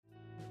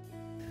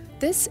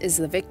This is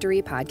the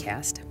Victory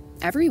Podcast.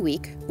 Every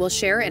week, we'll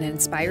share an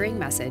inspiring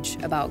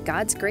message about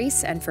God's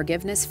grace and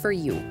forgiveness for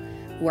you,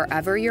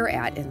 wherever you're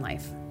at in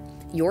life.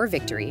 Your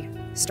victory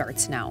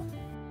starts now.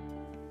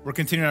 We're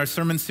continuing our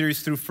sermon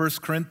series through 1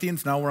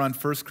 Corinthians. Now we're on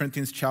 1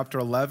 Corinthians chapter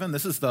 11.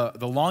 This is the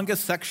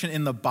longest section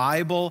in the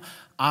Bible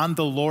on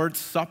the Lord's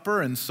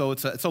Supper, and so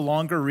it's a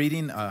longer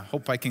reading.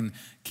 Hope I can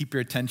keep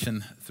your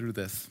attention through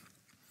this.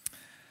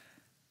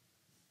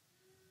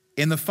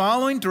 In the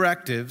following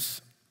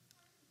directives,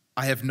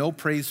 I have no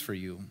praise for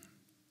you,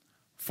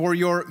 for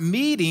your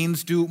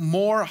meetings do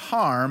more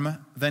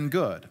harm than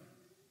good.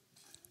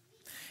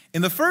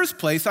 In the first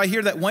place, I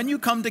hear that when you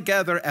come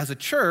together as a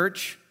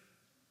church,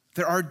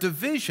 there are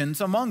divisions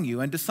among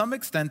you, and to some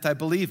extent I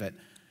believe it.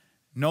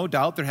 No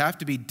doubt there have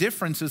to be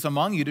differences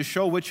among you to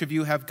show which of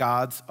you have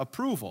God's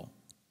approval.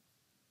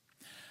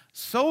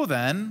 So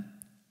then,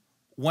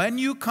 when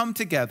you come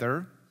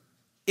together,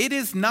 it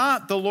is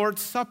not the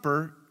Lord's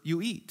Supper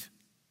you eat.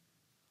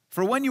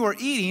 For when you are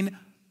eating,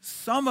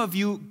 some of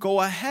you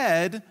go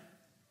ahead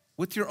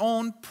with your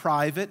own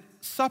private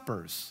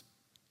suppers.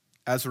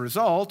 As a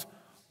result,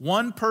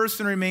 one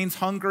person remains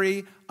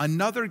hungry,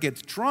 another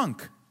gets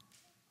drunk.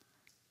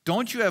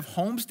 Don't you have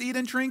homes to eat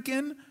and drink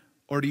in?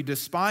 Or do you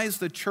despise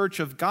the church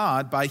of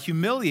God by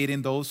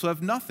humiliating those who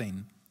have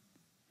nothing?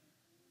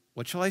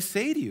 What shall I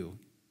say to you?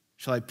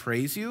 Shall I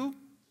praise you?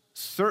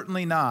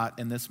 Certainly not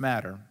in this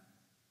matter.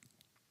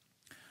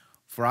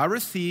 For I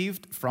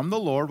received from the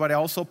Lord what I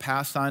also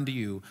passed on to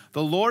you.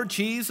 The Lord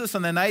Jesus,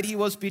 on the night he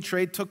was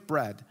betrayed, took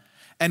bread.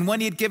 And when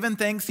he had given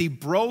thanks, he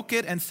broke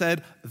it and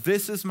said,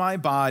 "This is my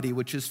body,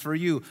 which is for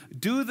you.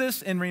 Do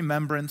this in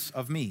remembrance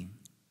of me."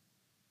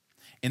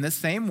 In the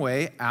same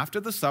way,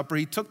 after the supper,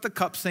 he took the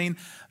cup, saying,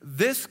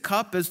 "This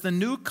cup is the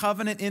new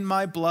covenant in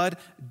my blood.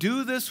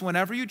 Do this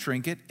whenever you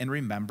drink it in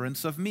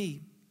remembrance of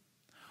me.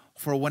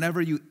 For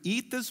whenever you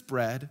eat this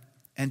bread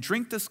and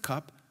drink this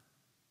cup,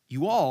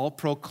 you all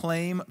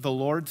proclaim the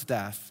Lord's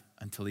death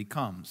until he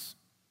comes.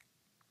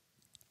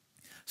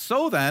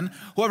 So then,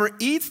 whoever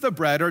eats the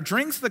bread or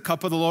drinks the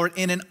cup of the Lord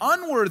in an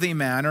unworthy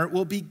manner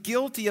will be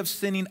guilty of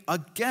sinning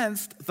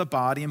against the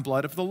body and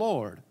blood of the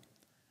Lord.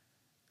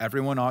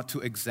 Everyone ought to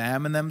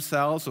examine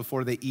themselves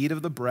before they eat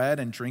of the bread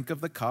and drink of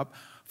the cup.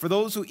 For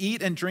those who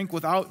eat and drink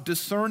without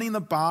discerning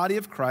the body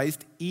of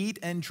Christ eat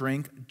and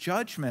drink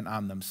judgment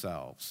on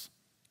themselves.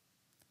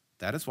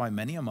 That is why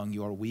many among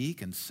you are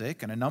weak and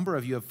sick, and a number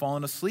of you have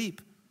fallen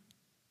asleep.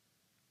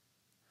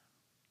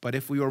 But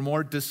if we were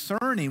more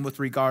discerning with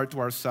regard to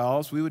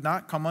ourselves, we would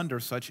not come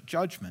under such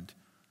judgment.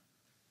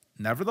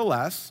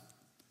 Nevertheless,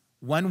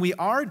 when we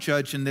are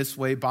judged in this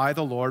way by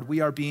the Lord,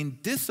 we are being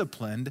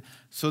disciplined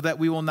so that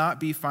we will not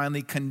be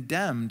finally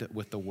condemned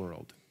with the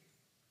world.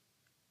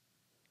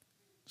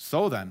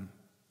 So then,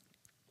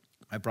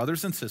 my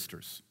brothers and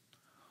sisters,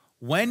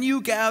 when you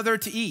gather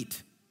to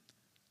eat,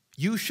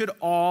 you should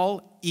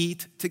all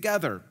eat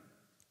together.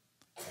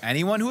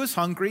 Anyone who is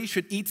hungry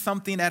should eat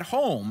something at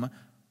home,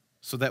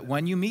 so that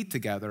when you meet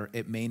together,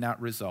 it may not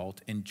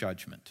result in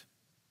judgment.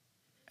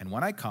 And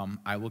when I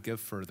come, I will give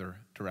further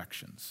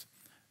directions.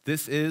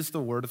 This is the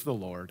word of the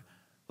Lord.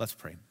 Let's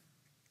pray.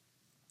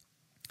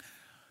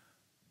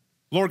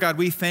 Lord God,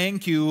 we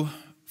thank you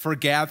for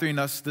gathering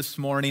us this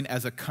morning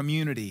as a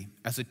community,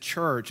 as a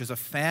church, as a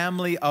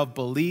family of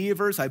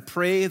believers. I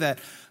pray that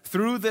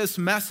through this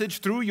message,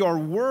 through your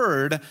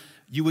word,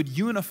 you would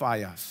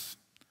unify us.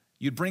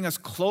 You'd bring us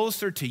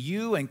closer to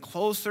you and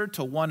closer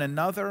to one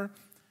another.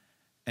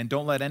 And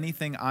don't let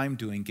anything I'm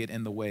doing get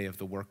in the way of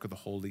the work of the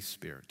Holy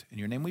Spirit. In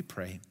your name we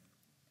pray,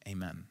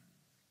 amen.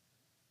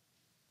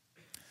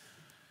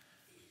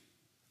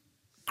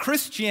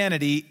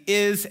 Christianity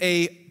is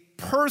a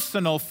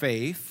personal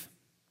faith,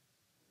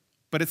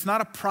 but it's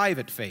not a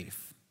private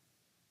faith.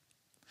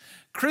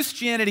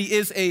 Christianity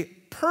is a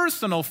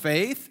personal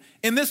faith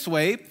in this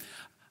way: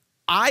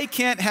 I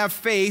can't have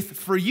faith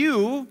for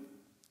you,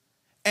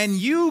 and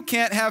you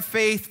can't have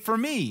faith for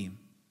me.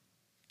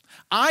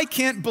 I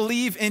can't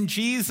believe in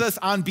Jesus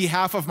on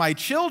behalf of my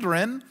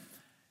children,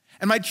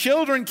 and my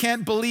children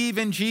can't believe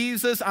in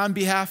Jesus on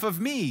behalf of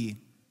me.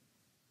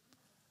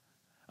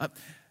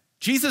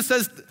 Jesus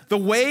says the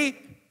way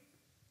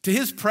to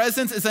his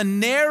presence is a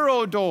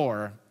narrow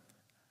door.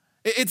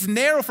 It's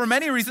narrow for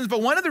many reasons,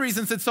 but one of the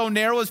reasons it's so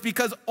narrow is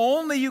because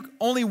only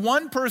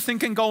one person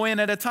can go in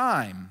at a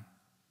time.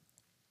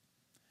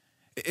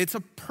 It's a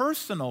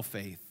personal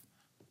faith.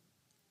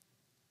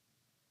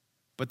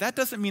 But that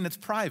doesn't mean it's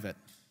private.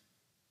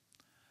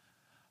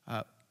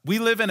 We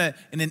live in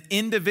an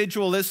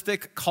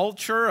individualistic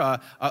culture,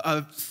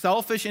 a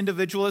selfish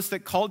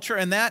individualistic culture,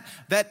 and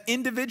that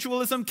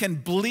individualism can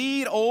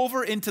bleed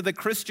over into the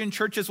Christian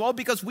church as well,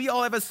 because we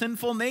all have a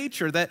sinful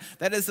nature that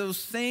has those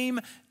same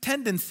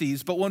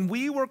tendencies. But when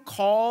we were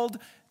called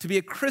to be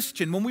a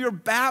Christian, when we were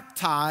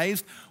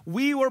baptized,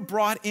 we were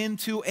brought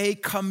into a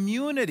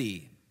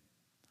community.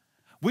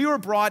 We were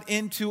brought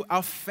into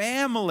a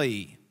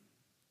family.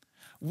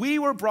 We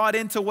were brought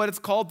into what is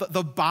called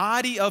the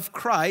body of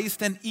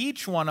Christ, and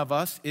each one of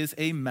us is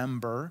a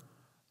member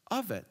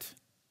of it.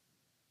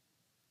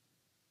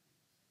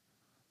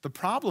 The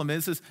problem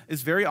is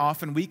very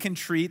often we can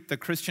treat the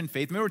Christian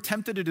faith, maybe we're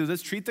tempted to do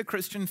this, treat the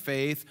Christian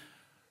faith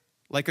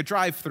like a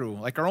drive-through,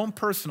 like our own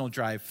personal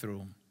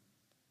drive-through.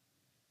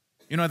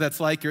 You know, that's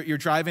like you're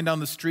driving down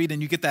the street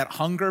and you get that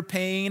hunger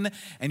pain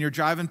and you're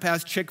driving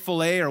past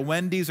Chick-fil-A or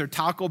Wendy's or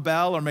Taco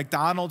Bell or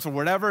McDonald's or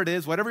whatever it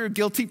is, whatever your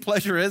guilty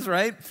pleasure is,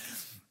 right?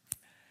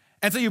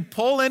 And so you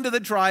pull into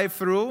the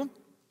drive-through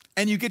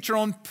and you get your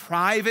own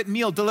private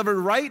meal delivered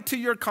right to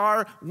your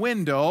car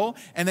window,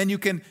 and then you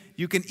can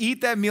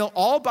eat that meal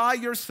all by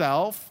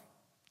yourself,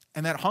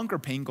 and that hunger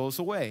pain goes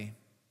away.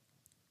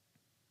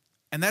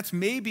 And that's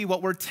maybe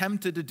what we're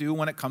tempted to do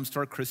when it comes to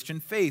our Christian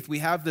faith. We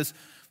have this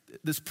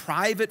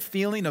private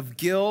feeling of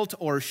guilt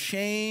or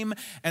shame,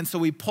 and so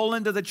we pull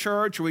into the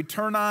church or we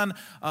turn on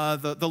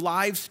the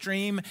live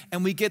stream,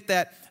 and we get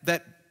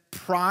that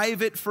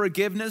private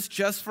forgiveness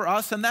just for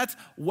us, and that's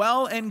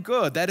well and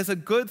good. That is a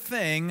good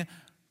thing.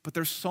 But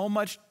there's so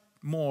much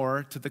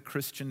more to the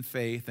Christian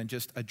faith than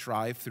just a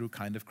drive-through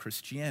kind of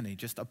Christianity,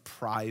 just a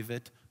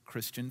private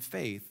Christian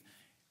faith.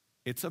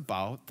 It's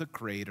about the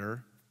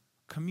greater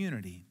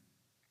community.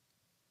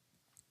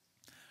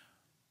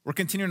 We're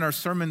continuing our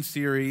sermon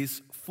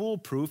series,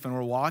 Foolproof, and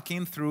we're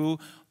walking through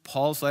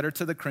Paul's letter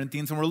to the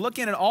Corinthians, and we're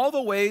looking at all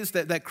the ways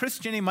that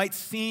Christianity might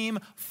seem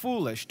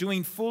foolish,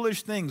 doing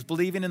foolish things,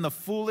 believing in the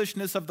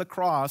foolishness of the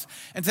cross.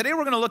 And today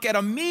we're going to look at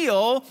a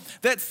meal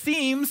that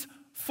seems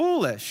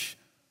foolish.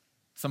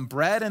 Some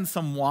bread and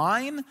some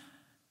wine.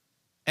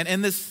 And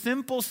in this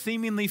simple,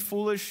 seemingly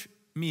foolish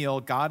meal,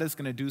 God is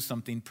going to do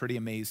something pretty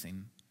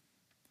amazing.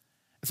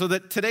 So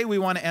that today we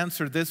want to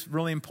answer this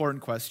really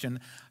important question: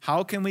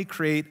 how can we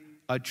create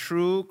a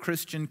true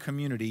Christian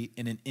community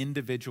in an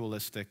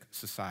individualistic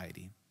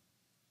society?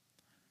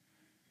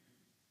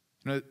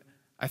 You know,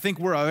 I think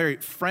we're a very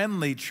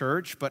friendly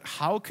church, but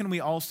how can we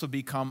also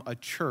become a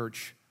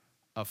church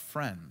of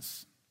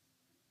friends?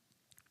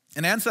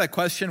 And to answer that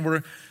question,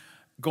 we're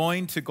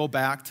going to go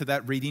back to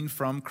that reading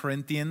from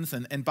Corinthians.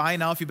 And by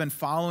now, if you've been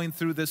following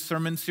through this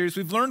sermon series,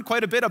 we've learned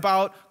quite a bit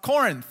about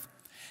Corinth.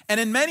 And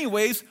in many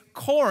ways,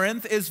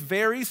 Corinth is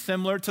very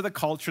similar to the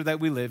culture that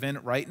we live in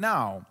right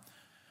now.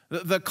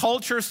 The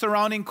culture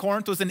surrounding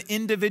Corinth was an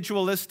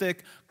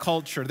individualistic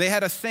culture. They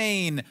had a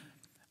saying,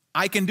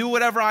 I can do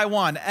whatever I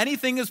want.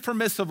 Anything is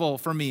permissible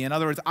for me. In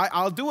other words,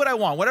 I'll do what I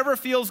want. Whatever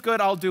feels good,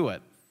 I'll do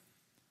it.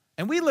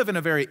 And we live in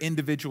a very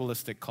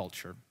individualistic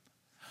culture.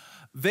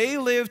 They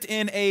lived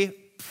in a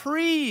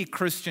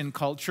pre-Christian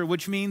culture,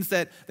 which means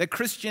that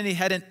Christianity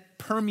hadn't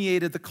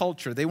permeated the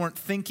culture. They weren't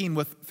thinking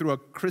through a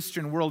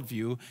Christian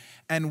worldview.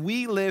 And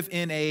we live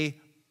in a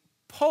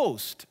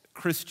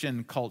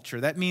post-Christian culture.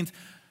 That means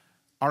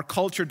our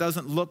culture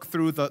doesn't look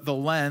through the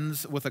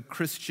lens with a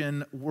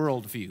Christian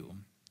worldview.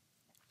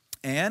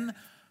 And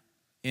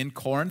in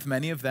Corinth,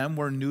 many of them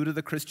were new to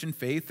the Christian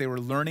faith. They were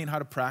learning how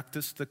to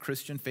practice the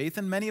Christian faith.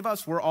 And many of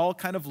us were all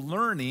kind of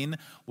learning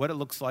what it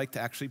looks like to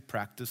actually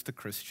practice the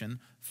Christian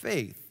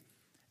faith.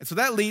 And so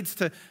that leads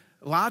to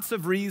lots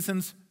of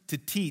reasons to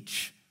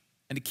teach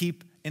and to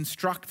keep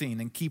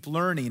instructing and keep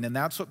learning. And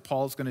that's what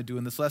Paul's going to do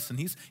in this lesson.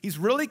 He's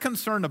really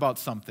concerned about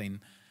something.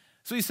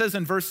 So he says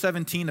in verse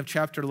 17 of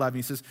chapter 11,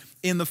 he says,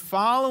 in the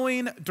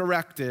following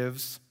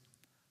directives,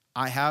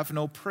 I have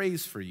no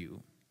praise for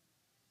you.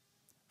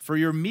 For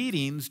your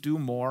meetings do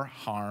more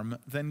harm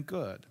than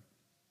good.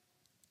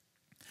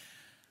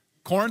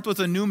 Corinth was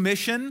a new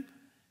mission,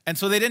 and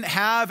so they didn't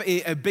have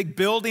a big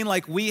building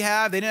like we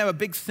have. They didn't have a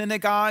big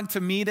synagogue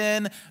to meet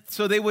in,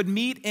 so they would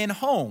meet in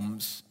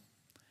homes.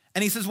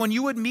 And he says, when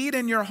you would meet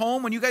in your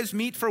home, when you guys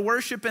meet for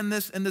worship in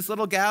this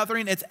little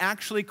gathering, it's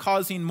actually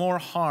causing more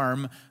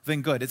harm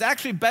than good. It's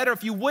actually better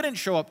if you wouldn't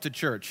show up to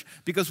church,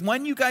 because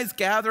when you guys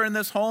gather in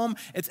this home,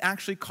 it's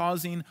actually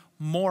causing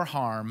more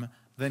harm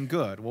than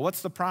good. Well,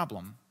 what's the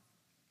problem?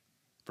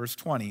 Verse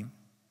 20,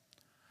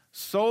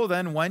 so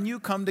then when you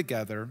come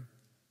together,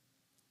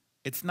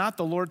 it's not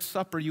the Lord's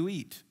Supper you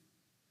eat.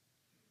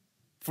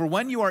 For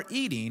when you are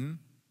eating,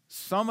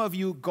 some of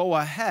you go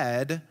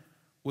ahead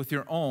with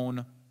your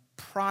own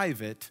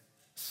private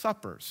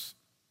suppers.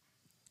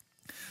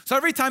 So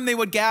every time they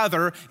would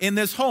gather in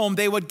this home,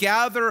 they would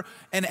gather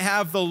and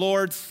have the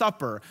Lord's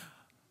Supper.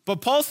 But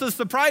Paul says,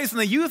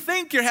 surprisingly, you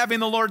think you're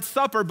having the Lord's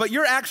Supper, but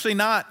you're actually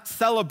not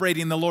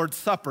celebrating the Lord's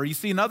Supper. You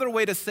see, another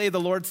way to say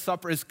the Lord's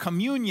Supper is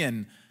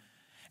communion.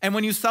 And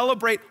when you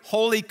celebrate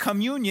Holy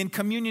Communion,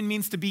 communion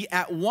means to be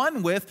at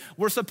one with.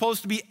 We're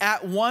supposed to be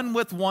at one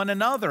with one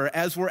another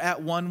as we're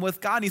at one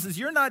with God. And he says,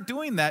 you're not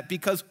doing that,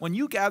 because when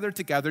you gather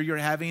together,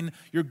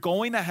 you're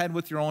going ahead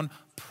with your own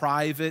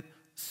private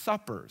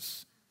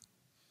suppers.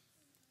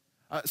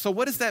 So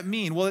what does that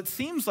mean? Well, it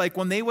seems like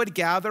when they would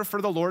gather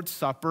for the Lord's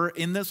Supper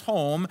in this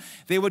home,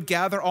 they would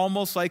gather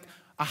almost like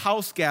a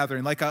house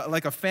gathering, like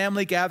a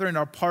family gathering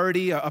or a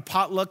party, a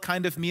potluck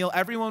kind of meal.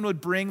 Everyone would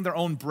bring their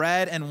own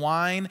bread and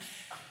wine.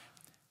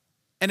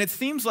 And it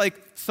seems like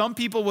some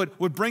people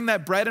would bring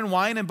that bread and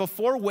wine, and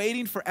before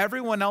waiting for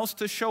everyone else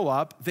to show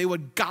up, they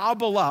would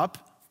gobble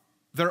up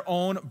their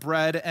own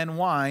bread and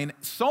wine,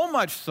 so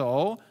much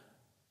so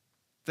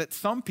that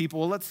some people,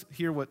 well, let's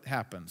hear what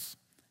happens.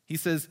 He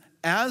says,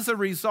 as a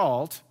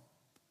result,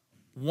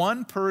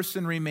 one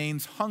person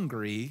remains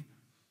hungry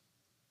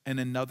and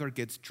another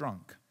gets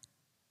drunk.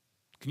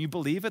 Can you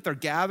believe it? They're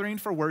gathering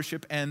for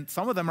worship, and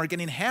some of them are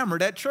getting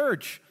hammered at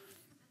church.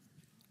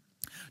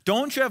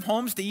 Don't you have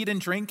homes to eat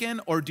and drink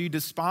in, or do you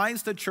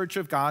despise the church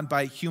of God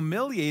by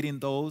humiliating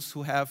those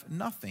who have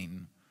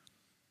nothing?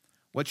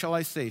 What shall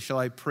I say? Shall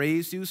I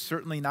praise you?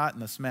 Certainly not in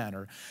this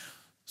manner.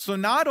 So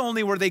not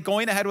only were they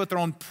going ahead with their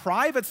own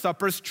private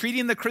suppers,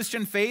 treating the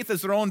Christian faith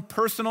as their own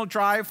personal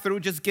drive-through,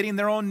 just getting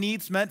their own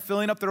needs met,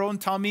 filling up their own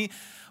tummy,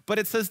 but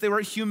it says they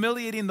were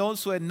humiliating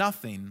those who had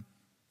nothing.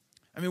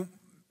 I mean,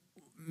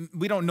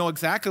 we don't know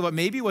exactly, but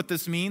maybe what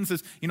this means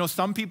is,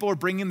 some people are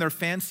bringing their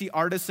fancy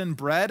artisan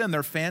bread and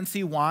their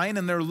fancy wine,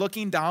 and they're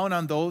looking down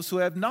on those who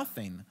have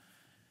nothing.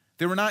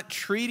 They were not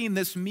treating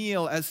this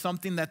meal as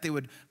something that they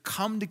would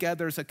come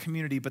together as a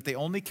community, but they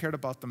only cared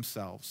about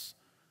themselves.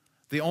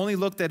 They only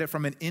looked at it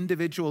from an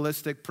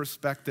individualistic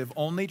perspective,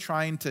 only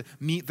trying to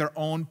meet their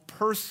own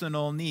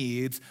personal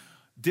needs,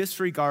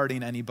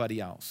 disregarding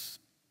anybody else.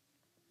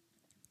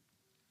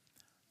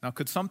 Now,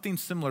 could something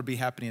similar be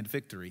happening at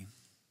Victory?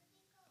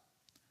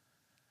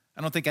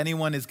 I don't think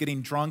anyone is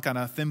getting drunk on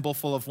a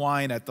thimbleful of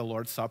wine at the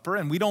Lord's Supper,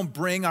 and we don't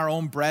bring our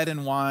own bread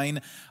and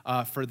wine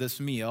for this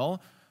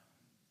meal.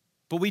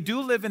 But we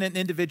do live in an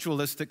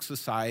individualistic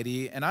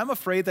society, and I'm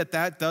afraid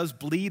that does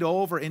bleed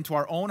over into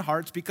our own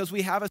hearts because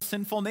we have a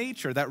sinful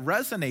nature that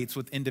resonates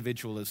with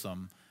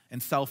individualism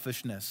and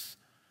selfishness.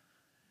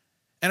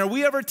 And are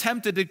we ever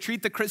tempted to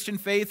treat the Christian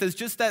faith as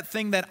just that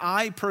thing that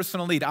I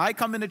personally need? I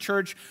come into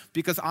church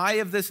because I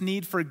have this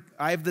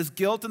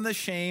guilt and this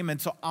shame,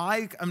 and so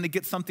I'm going to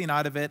get something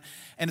out of it.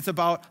 And it's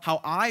about how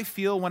I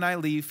feel when I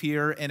leave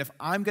here, and if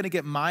I'm going to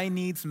get my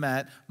needs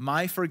met,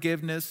 my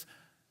forgiveness,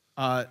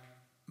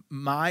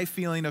 my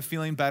feeling of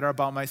feeling better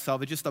about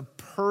myself, it's just a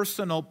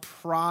personal,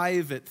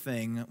 private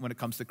thing when it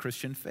comes to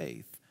Christian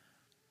faith.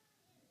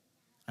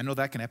 I know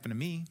that can happen to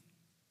me.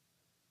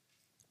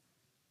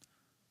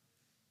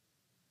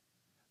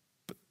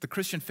 The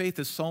Christian faith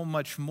is so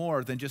much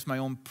more than just my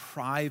own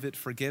private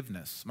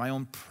forgiveness, my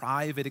own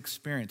private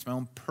experience, my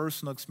own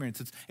personal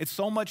experience. It's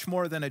so much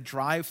more than a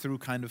drive-through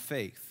kind of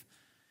faith.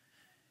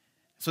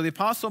 So the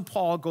Apostle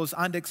Paul goes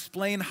on to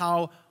explain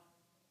how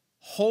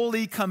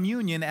Holy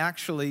Communion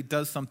actually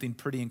does something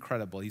pretty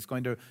incredible. He's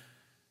going to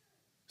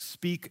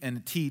speak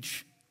and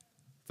teach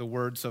the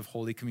words of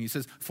Holy Communion. He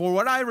says, "For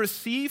what I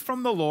received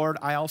from the Lord,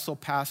 I also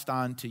passed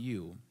on to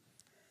you."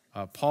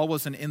 Paul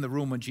wasn't in the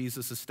room when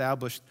Jesus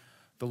established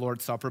the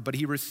Lord's Supper, but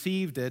he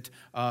received it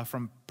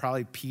from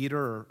probably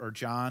Peter or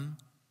John.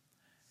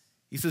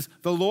 He says,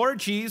 "The Lord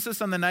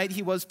Jesus, on the night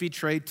he was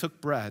betrayed,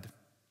 took bread.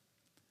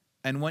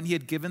 And when he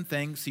had given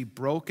thanks, he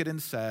broke it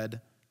and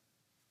said,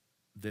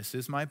 'This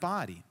is my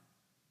body,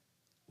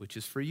 which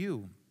is for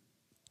you.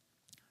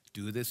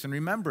 Do this in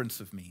remembrance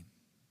of me.'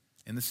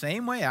 In the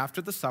same way,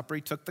 after the supper,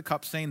 he took the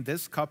cup, saying,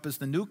 'This cup is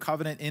the new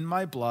covenant in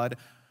my blood.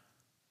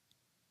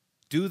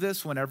 Do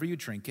this whenever you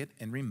drink it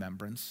in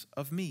remembrance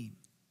of me.'"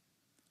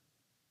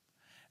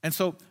 And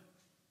so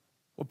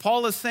what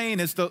Paul is saying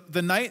is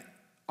the night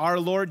our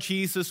Lord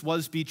Jesus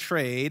was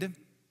betrayed,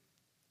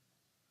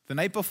 the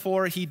night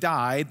before he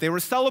died, they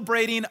were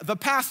celebrating the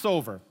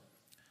Passover.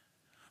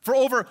 For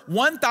over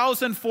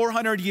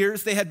 1,400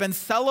 years, they had been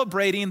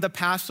celebrating the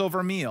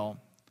Passover meal,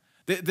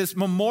 this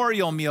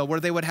memorial meal where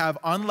they would have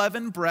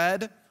unleavened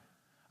bread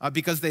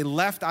because they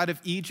left out of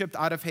Egypt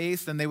out of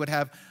haste, and they would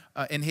have,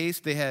 in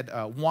haste, they had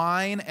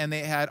wine and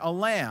they had a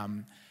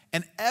lamb.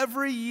 And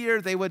every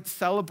year they would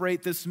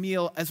celebrate this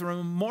meal as a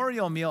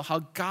memorial meal, how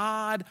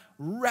God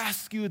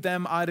rescued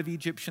them out of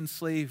Egyptian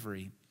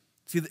slavery.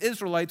 See, the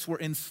Israelites were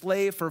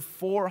enslaved for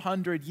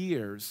 400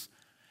 years,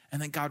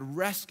 and then God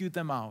rescued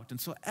them out.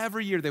 And so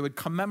every year they would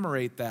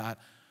commemorate that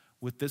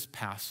with this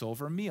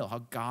Passover meal, how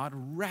God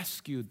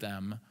rescued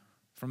them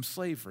from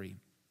slavery.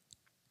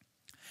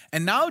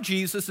 And now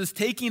Jesus is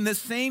taking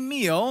this same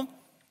meal,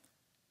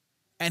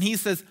 and he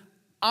says,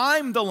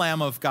 "I'm the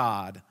Lamb of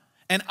God,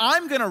 and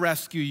I'm going to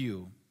rescue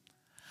you.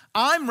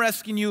 I'm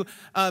rescuing you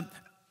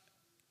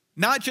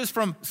not just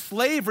from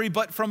slavery,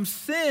 but from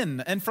sin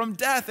and from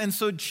death." And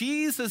so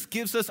Jesus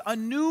gives us a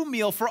new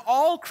meal for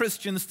all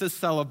Christians to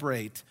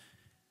celebrate.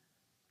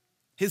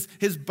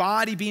 His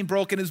body being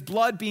broken, his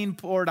blood being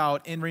poured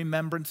out in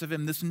remembrance of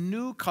him, this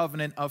new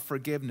covenant of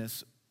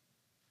forgiveness.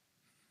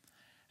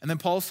 And then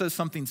Paul says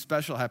something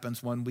special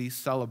happens when we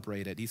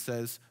celebrate it. He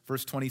says,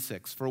 verse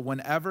 26, "For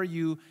whenever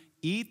you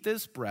eat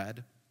this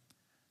bread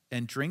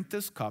and drink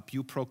this cup,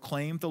 you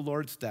proclaim the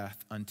Lord's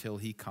death until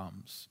he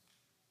comes."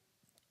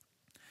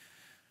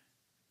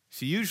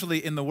 So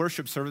usually in the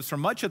worship service, for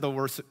much of the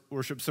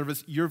worship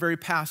service, you're very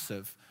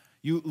passive.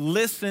 You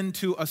listen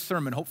to a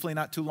sermon, hopefully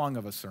not too long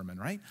of a sermon,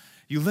 right?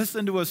 You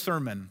listen to a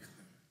sermon.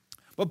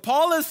 But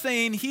Paul is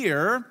saying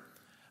here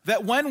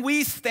that when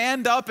we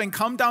stand up and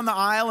come down the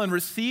aisle and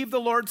receive the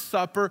Lord's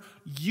Supper,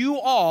 you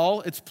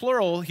all, it's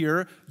plural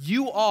here,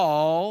 you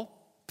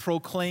all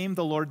proclaim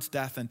the Lord's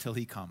death until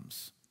he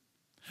comes.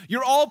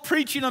 You're all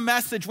preaching a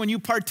message when you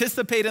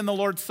participate in the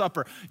Lord's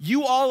Supper.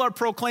 You all are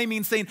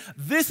proclaiming, saying,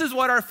 this is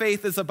what our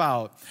faith is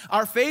about.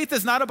 Our faith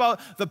is not about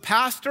the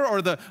pastor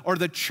or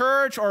the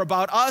church or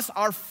about us.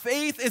 Our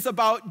faith is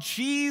about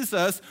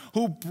Jesus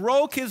who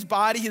broke his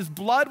body. His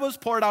blood was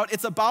poured out.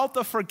 It's about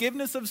the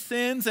forgiveness of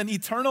sins and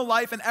eternal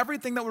life and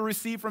everything that we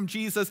receive from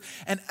Jesus.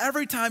 And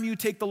every time you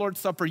take the Lord's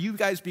Supper, you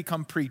guys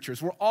become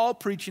preachers. We're all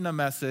preaching a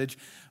message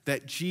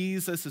that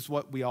Jesus is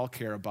what we all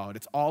care about.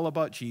 It's all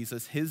about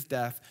Jesus, his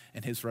death,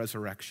 and his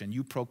resurrection.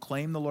 You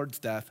proclaim the Lord's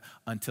death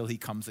until he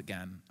comes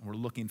again. And we're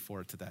looking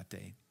forward to that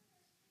day.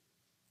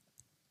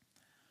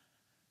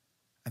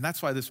 And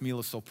that's why this meal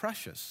is so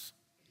precious.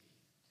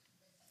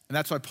 And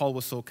that's why Paul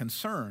was so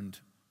concerned.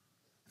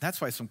 That's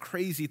why some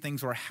crazy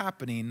things were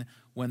happening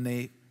when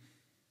they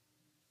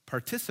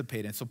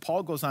participated. So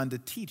Paul goes on to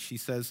teach. He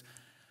says,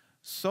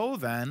 so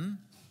then,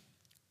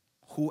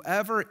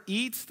 whoever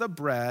eats the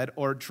bread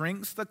or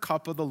drinks the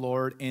cup of the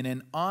Lord in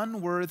an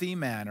unworthy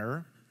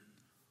manner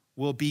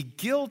will be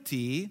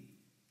guilty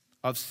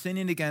of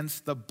sinning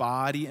against the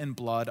body and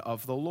blood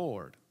of the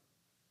Lord.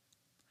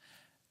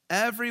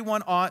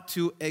 Everyone ought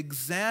to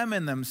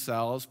examine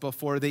themselves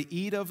before they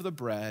eat of the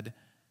bread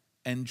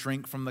and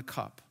drink from the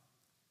cup.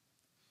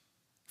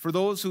 For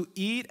those who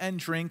eat and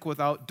drink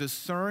without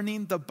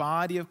discerning the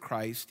body of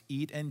Christ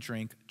eat and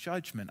drink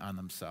judgment on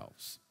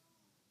themselves.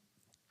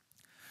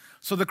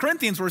 So the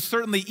Corinthians were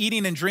certainly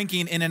eating and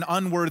drinking in an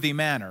unworthy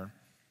manner.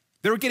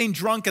 They were getting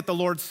drunk at the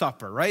Lord's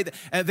Supper, right?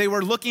 And they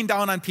were looking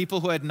down on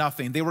people who had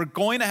nothing. They were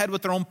going ahead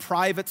with their own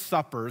private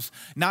suppers,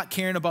 not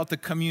caring about the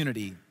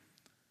community.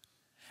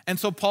 And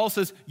so Paul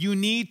says, you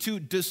need to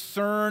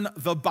discern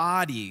the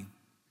body.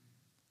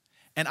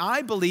 And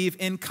I believe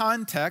in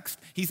context,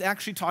 he's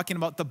actually talking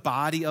about the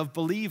body of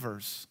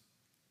believers.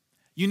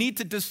 You need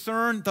to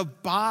discern the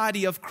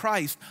body of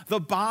Christ, the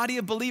body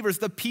of believers,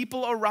 the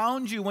people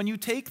around you when you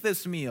take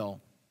this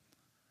meal.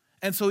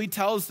 And so he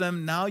tells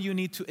them, now you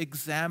need to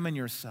examine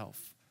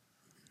yourself.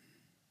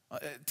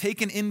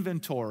 Take an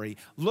inventory.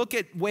 Look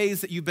at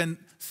ways that you've been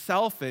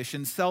selfish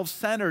and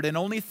self-centered and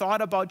only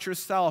thought about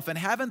yourself and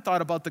haven't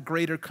thought about the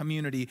greater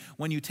community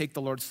when you take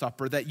the Lord's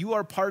Supper, that you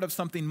are part of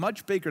something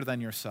much bigger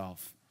than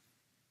yourself.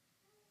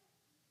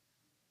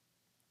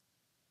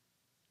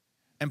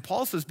 And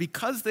Paul says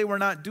because they were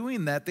not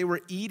doing that, they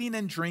were eating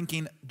and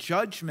drinking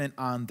judgment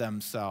on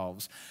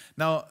themselves.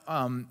 Now,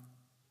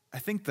 I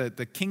think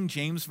the King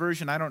James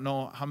Version, I don't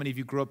know how many of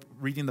you grew up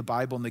reading the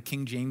Bible in the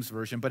King James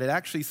Version, but it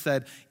actually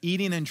said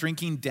eating and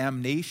drinking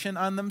damnation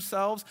on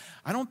themselves.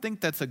 I don't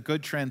think that's a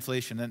good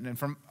translation. And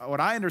from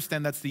what I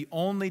understand, that's the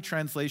only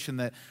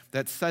translation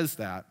that says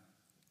that.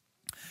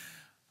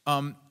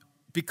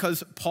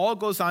 Because Paul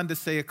goes on to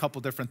say a couple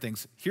different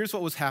things. Here's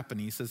what was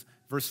happening. He says,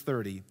 verse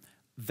 30,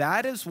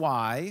 that is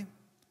why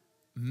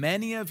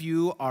many of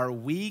you are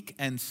weak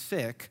and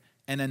sick,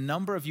 and a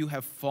number of you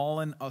have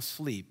fallen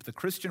asleep. The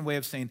Christian way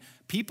of saying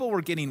people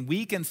were getting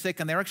weak and sick,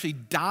 and they're actually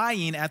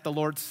dying at the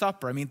Lord's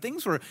Supper. I mean,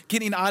 things were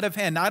getting out of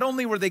hand. Not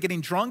only were they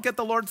getting drunk at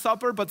the Lord's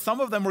Supper, but some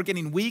of them were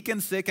getting weak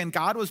and sick, and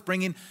God was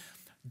bringing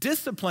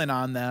discipline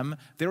on them.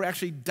 They were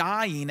actually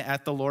dying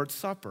at the Lord's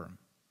Supper.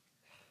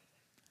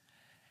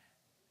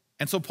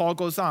 And so Paul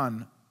goes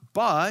on,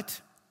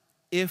 but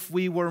if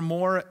we were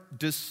more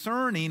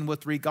discerning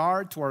with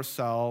regard to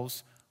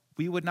ourselves,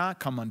 we would not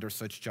come under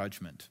such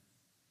judgment.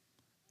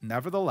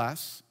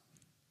 Nevertheless,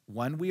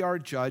 when we are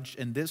judged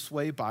in this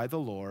way by the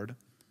Lord,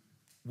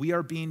 we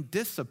are being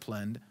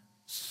disciplined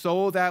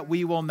so that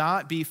we will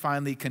not be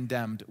finally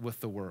condemned with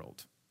the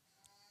world.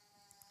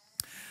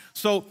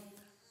 So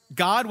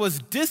God was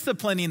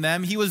disciplining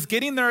them. He was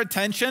getting their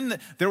attention.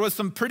 There was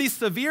some pretty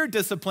severe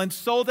discipline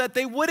so that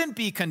they wouldn't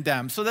be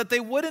condemned, so that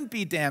they wouldn't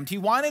be damned. He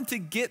wanted to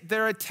get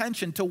their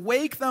attention, to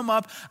wake them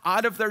up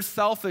out of their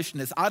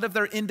selfishness, out of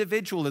their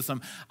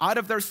individualism, out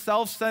of their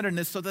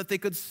self-centeredness, so that they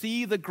could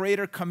see the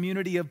greater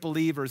community of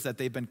believers that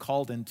they've been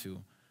called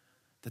into,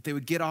 that they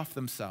would get off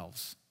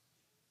themselves.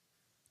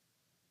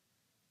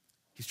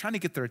 He's trying to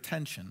get their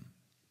attention.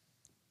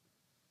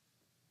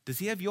 Does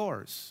he have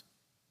yours?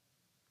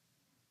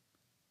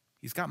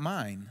 He's got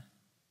mine.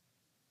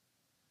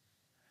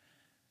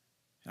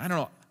 I don't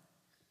know.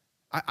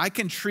 I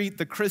can treat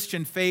the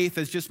Christian faith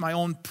as just my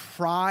own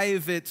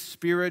private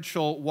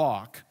spiritual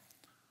walk.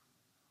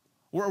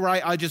 Where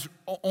I just,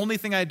 only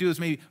thing I do is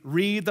maybe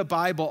read the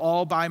Bible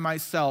all by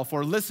myself,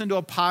 or listen to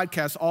a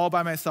podcast all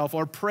by myself,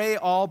 or pray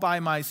all by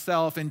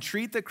myself, and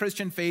treat the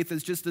Christian faith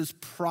as just this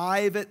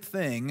private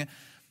thing.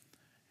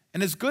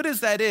 And as good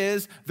as that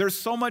is, there's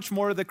so much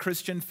more to the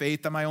Christian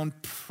faith than my own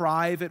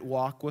private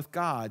walk with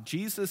God.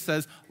 Jesus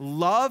says,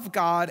 love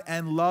God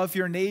and love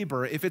your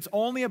neighbor. If it's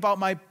only about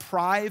my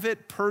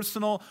private,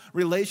 personal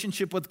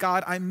relationship with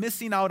God, I'm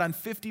missing out on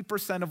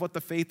 50% of what the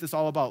faith is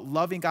all about,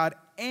 loving God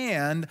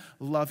and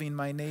loving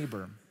my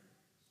neighbor.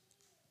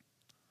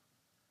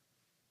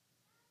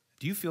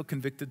 Do you feel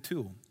convicted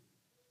too?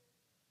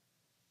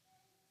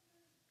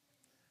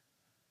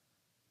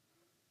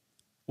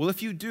 Well,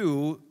 if you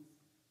do,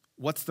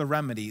 what's the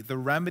remedy? The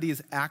remedy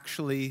is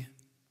actually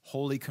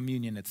Holy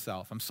Communion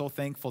itself. I'm so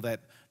thankful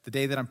that the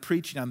day that I'm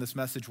preaching on this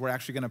message, we're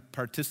actually going to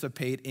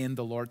participate in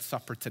the Lord's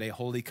Supper today,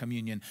 Holy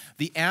Communion.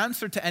 The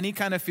answer to any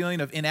kind of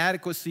feeling of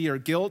inadequacy or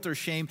guilt or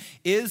shame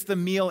is the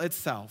meal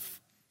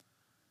itself.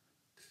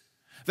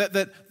 That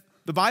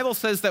the Bible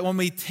says that when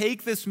we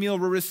take this meal,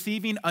 we're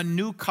receiving a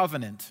new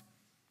covenant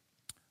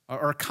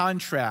or a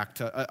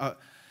contract.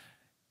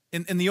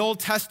 In the Old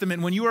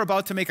Testament, when you were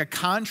about to make a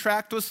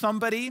contract with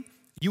somebody,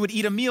 you would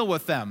eat a meal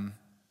with them.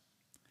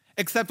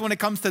 Except when it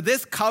comes to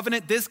this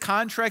covenant, this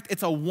contract,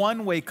 it's a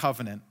one-way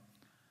covenant.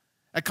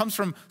 It comes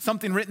from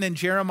something written in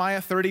Jeremiah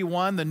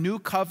 31, the new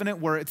covenant,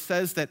 where it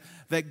says that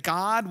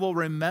God will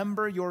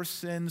remember your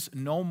sins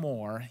no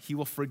more. He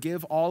will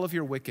forgive all of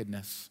your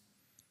wickedness.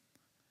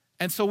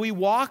 And so we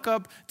walk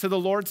up to the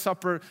Lord's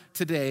Supper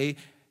today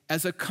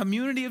as a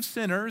community of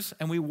sinners,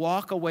 and we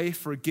walk away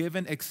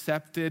forgiven,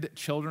 accepted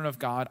children of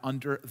God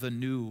under the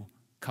new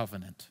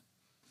covenant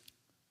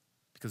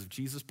because of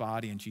Jesus'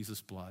 body and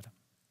Jesus' blood.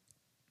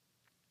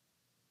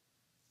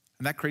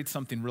 And that creates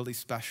something really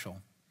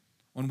special.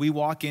 When we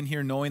walk in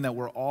here knowing that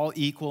we're all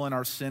equal in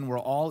our sin, we're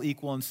all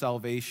equal in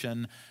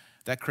salvation,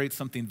 that creates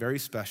something very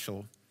special.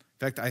 In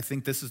fact, I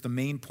think this is the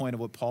main point of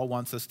what Paul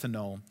wants us to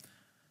know,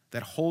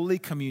 that Holy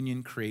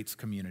Communion creates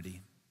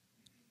community.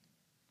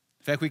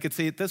 In fact, we could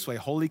say it this way: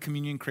 Holy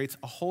Communion creates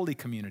a holy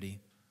community.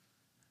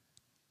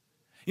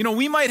 You know,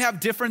 we might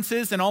have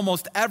differences in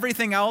almost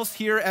everything else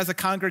here as a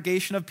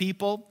congregation of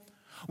people.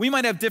 We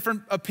might have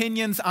different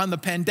opinions on the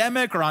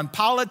pandemic or on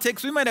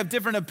politics. We might have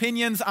different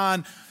opinions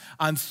on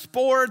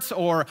sports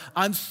or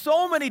on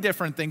so many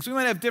different things. We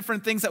might have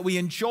different things that we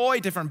enjoy,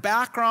 different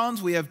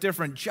backgrounds. We have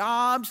different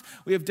jobs.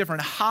 We have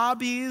different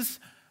hobbies.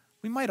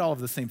 We might all have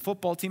the same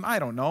football team. I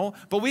don't know.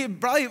 But we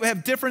probably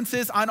have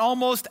differences on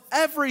almost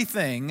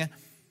everything.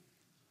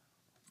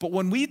 But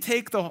when we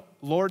take the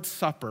Lord's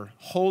Supper,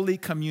 Holy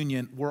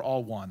Communion, we're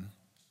all one.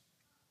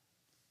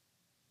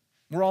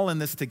 We're all in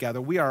this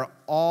together. We are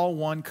all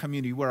one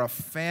community. We're a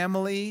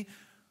family.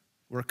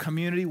 We're a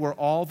community. We're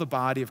all the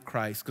body of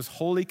Christ because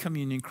Holy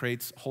Communion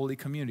creates holy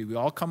community. We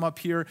all come up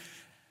here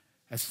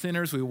as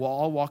sinners. We will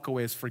all walk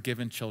away as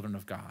forgiven children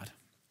of God.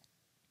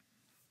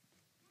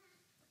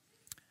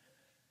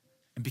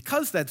 And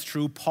because that's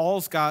true,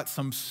 Paul's got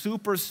some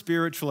super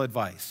spiritual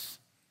advice.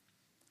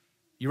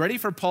 You ready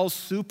for Paul's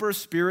super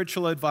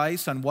spiritual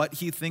advice on what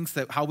he thinks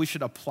that how we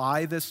should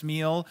apply this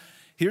meal?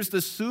 Here's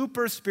the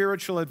super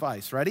spiritual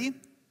advice. Ready?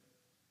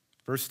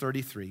 Verse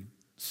 33.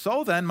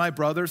 So then, my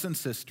brothers and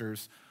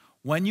sisters,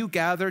 when you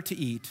gather to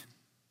eat,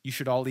 you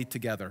should all eat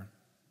together.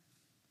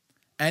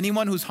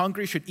 Anyone who's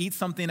hungry should eat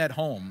something at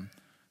home,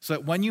 so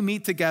that when you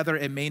meet together,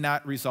 it may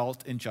not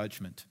result in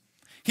judgment.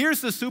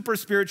 Here's the super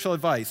spiritual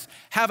advice.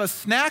 Have a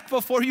snack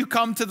before you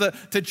come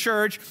to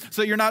church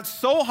so you're not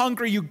so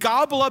hungry you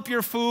gobble up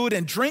your food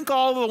and drink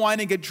all of the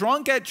wine and get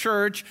drunk at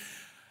church.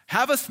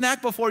 Have a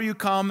snack before you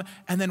come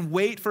and then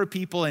wait for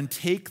people and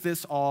take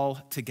this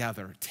all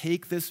together.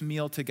 Take this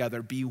meal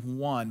together. Be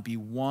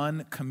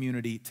one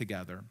community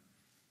together.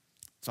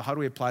 So how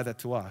do we apply that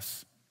to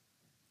us?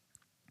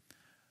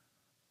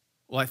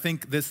 Well, I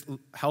think this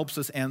helps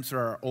us answer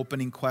our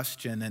opening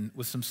question and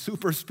with some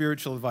super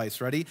spiritual advice.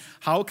 Ready?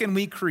 How can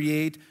we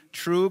create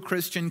true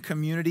Christian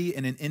community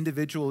in an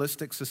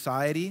individualistic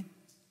society?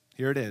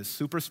 Here it is,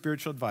 super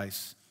spiritual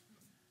advice.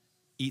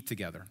 Eat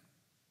together.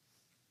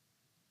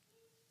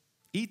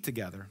 Eat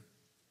together.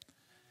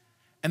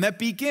 And that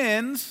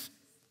begins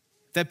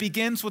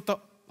with the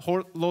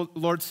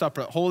Lord's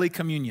Supper, Holy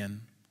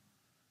Communion.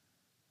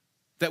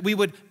 That we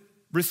would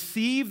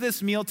receive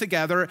this meal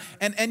together,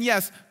 and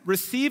yes,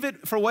 receive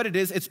it for what it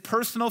is. It's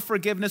personal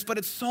forgiveness, but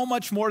it's so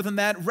much more than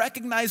that.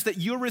 Recognize that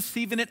you're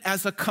receiving it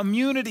as a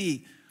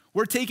community.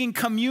 We're taking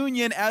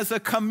communion as a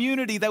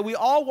community, that we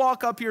all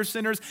walk up here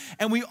sinners,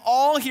 and we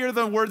all hear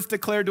the words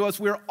declared to us.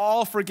 We're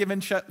all forgiven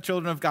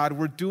children of God.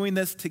 We're doing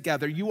this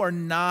together. You are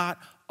not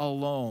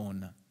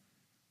alone.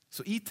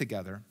 So eat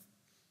together.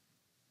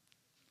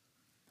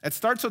 It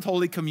starts with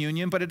Holy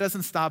Communion, but it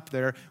doesn't stop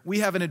there.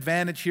 We have an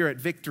advantage here at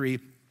Victory.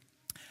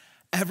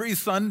 Every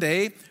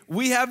Sunday,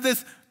 we have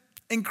this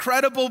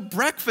incredible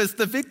breakfast,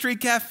 the Victory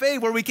Cafe,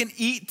 where we can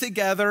eat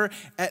together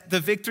at the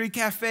Victory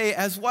Cafe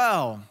as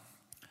well.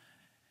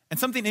 And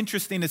something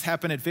interesting has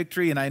happened at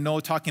Victory, and I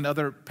know talking to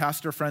other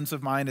pastor friends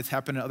of mine, it's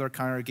happened in other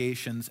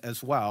congregations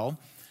as well,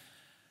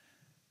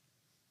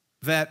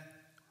 that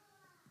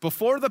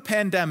before the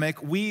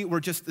pandemic, we were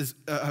just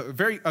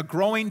a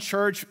growing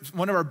church.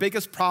 One of our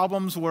biggest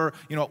problems were,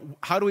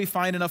 how do we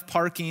find enough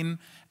parking?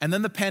 And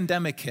then the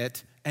pandemic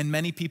hit, and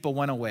many people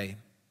went away.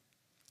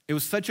 It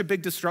was such a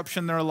big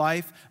disruption in their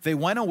life. They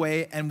went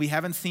away, and we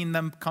haven't seen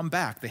them come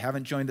back. They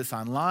haven't joined us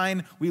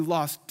online. We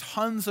lost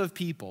tons of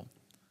people.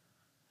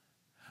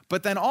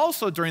 But then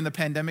also during the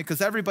pandemic,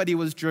 because everybody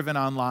was driven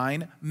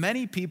online,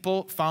 many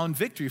people found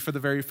Victory for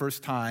the very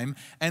first time.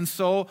 And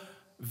so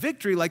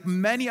Victory, like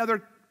many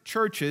other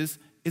churches,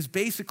 is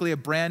basically a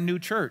brand new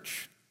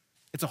church.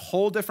 It's a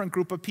whole different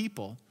group of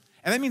people.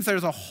 And that means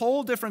there's a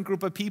whole different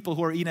group of people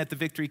who are eating at the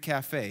Victory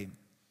Cafe.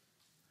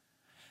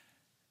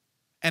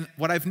 And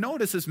what I've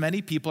noticed is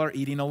many people are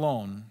eating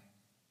alone.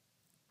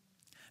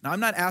 Now, I'm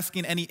not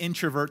asking any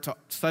introvert to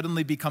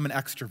suddenly become an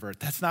extrovert.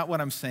 That's not what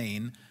I'm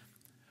saying.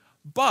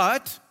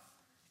 But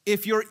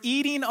if you're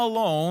eating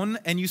alone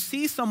and you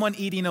see someone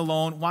eating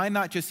alone, why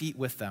not just eat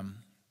with them?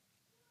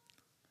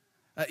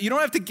 You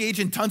don't have to engage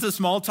in tons of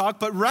small talk,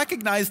 but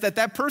recognize that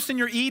that person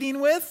you're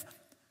eating with,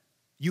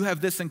 you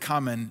have this in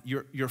common.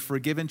 You're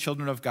forgiven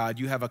children of God.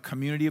 You have a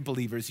community of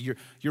believers.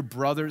 You're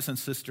brothers and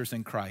sisters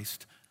in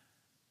Christ.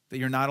 That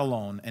you're not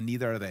alone, and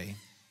neither are they.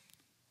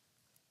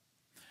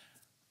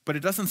 But it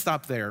doesn't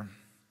stop there.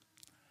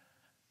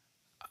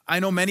 I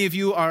know many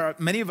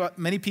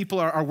people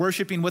are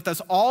worshiping with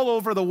us all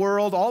over the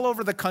world, all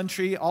over the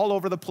country, all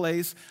over the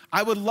place.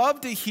 I would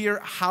love to hear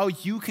how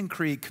you can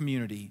create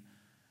community.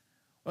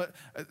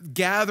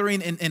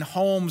 Gathering in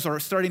homes or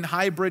starting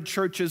hybrid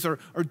churches or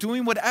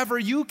doing whatever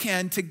you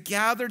can to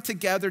gather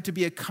together to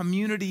be a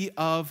community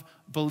of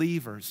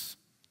believers.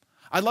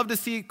 I'd love to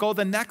see it go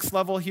the next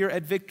level here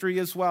at Victory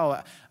as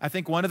well. I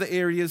think one of the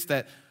areas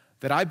that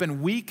I've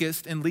been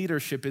weakest in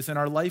leadership is in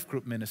our life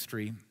group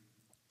ministry.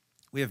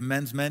 We have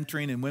men's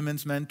mentoring and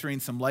women's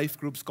mentoring, some life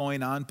groups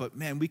going on, but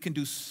man, we can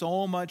do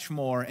so much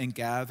more in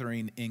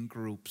gathering in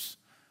groups.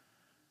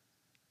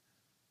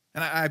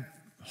 And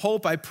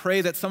I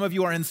pray that some of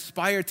you are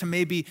inspired to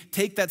maybe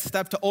take that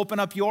step to open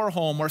up your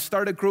home or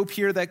start a group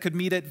here that could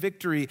meet at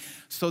Victory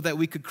so that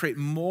we could create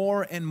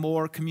more and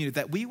more community,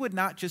 that we would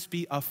not just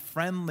be a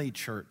friendly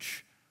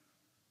church,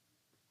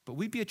 but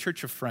we'd be a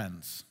church of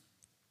friends.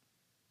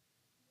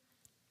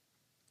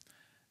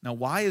 Now,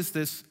 why is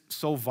this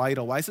so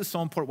vital? Why is this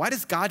so important? Why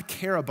does God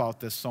care about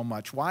this so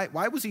much? Why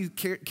was he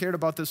cared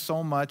about this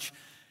so much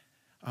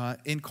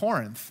in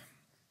Corinth?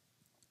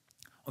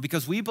 Well,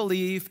 because we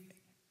believe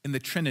in the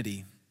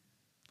Trinity,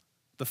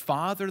 the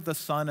Father, the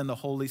Son, and the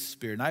Holy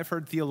Spirit. And I've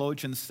heard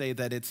theologians say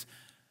that it's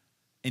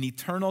an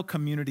eternal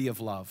community of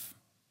love.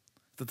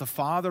 That the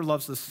Father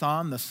loves the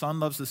Son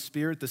loves the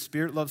Spirit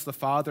loves the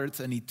Father. It's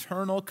an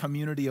eternal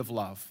community of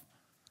love.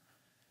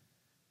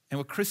 And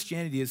what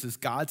Christianity is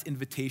God's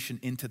invitation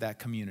into that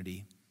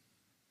community.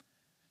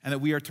 And that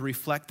we are to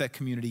reflect that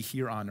community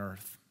here on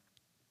earth.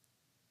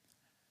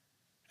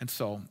 And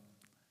so,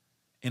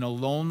 in a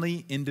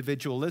lonely,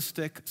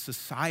 individualistic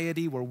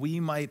society where we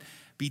might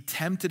be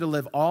tempted to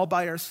live all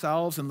by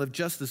ourselves and live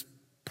just this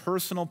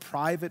personal,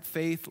 private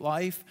faith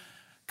life,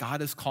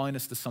 God is calling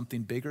us to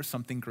something bigger,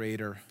 something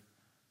greater,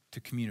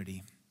 to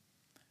community.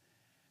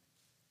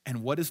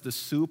 And what is the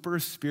super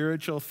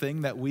spiritual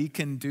thing that we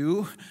can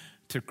do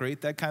to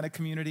create that kind of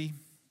community?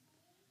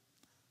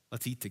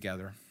 Let's eat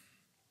together.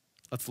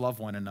 Let's love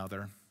one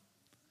another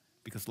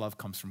because love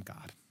comes from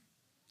God.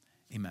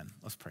 Amen.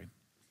 Let's pray.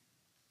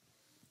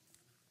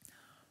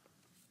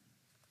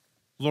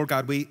 Lord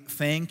God, we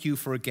thank you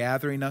for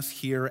gathering us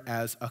here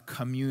as a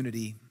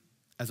community,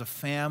 as a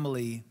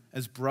family,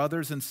 as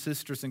brothers and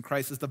sisters in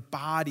Christ, as the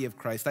body of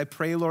Christ. I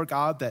pray, Lord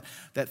God,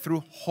 that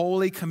through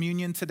Holy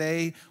Communion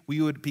today,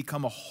 we would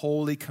become a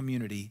holy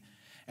community,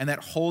 and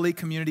that holy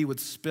community would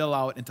spill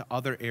out into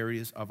other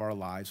areas of our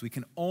lives. We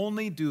can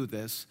only do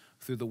this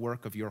through the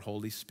work of your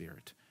Holy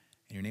Spirit.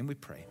 In your name we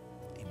pray.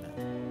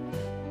 Amen.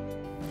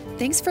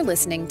 Thanks for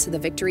listening to the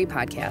Victory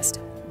Podcast,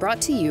 brought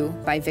to you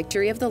by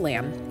Victory of the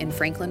Lamb in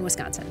Franklin,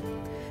 Wisconsin.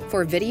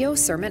 For video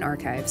sermon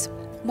archives,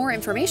 more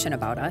information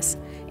about us,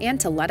 and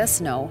to let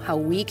us know how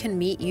we can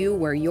meet you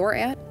where you're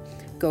at,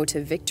 go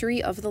to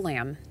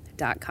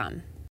victoryofthelamb.com.